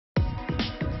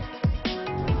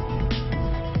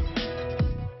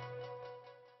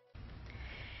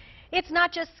It's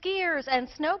not just skiers and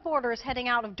snowboarders heading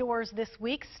out of doors this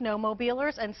week.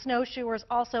 Snowmobilers and snowshoers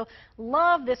also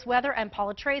love this weather, and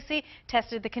Paula Tracy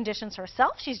tested the conditions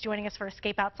herself. She's joining us for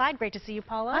Escape Outside. Great to see you,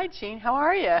 Paula. Hi, Jean. How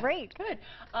are you? Great. Good.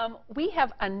 We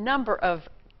have a number of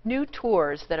new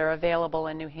tours that are available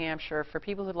in New Hampshire for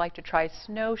people who'd like to try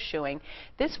snowshoeing.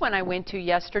 This one I went to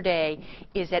yesterday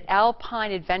is at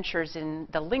Alpine Adventures in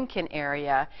the Lincoln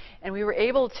area, and we were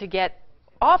able to get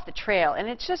off the trail, and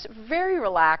it's just very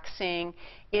relaxing.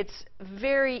 It's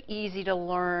very easy to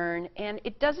learn, and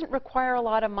it doesn't require a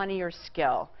lot of money or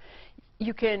skill.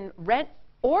 You can rent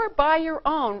or buy your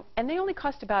own, and they only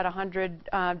cost about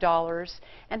 $100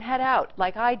 and head out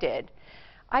like I did.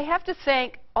 I have to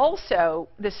thank also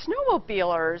the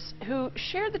snowmobilers who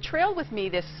shared the trail with me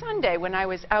this Sunday when I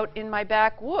was out in my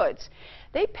backwoods.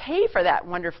 They pay for that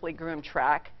wonderfully groomed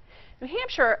track. New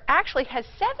Hampshire actually has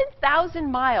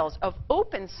 7,000 miles of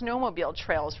open snowmobile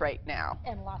trails right now.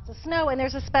 And lots of snow, and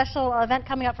there's a special event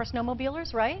coming up for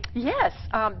snowmobilers, right? Yes,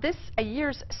 this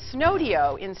year's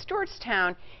Snowdeo in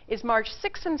Stewartstown is March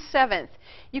 6th and 7th.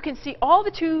 You can see all the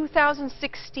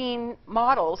 2016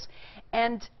 models,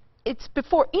 and it's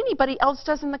before anybody else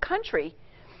does in the country.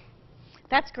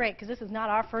 That's great, because this is not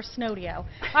our first Snowdeo.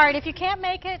 All right, if you can't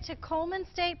make it to Coleman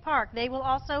State Park, they will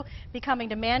also be coming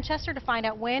to Manchester. To find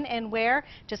out when and where,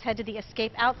 just head to the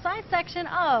Escape Outside section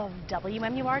of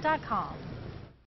WMUR.com.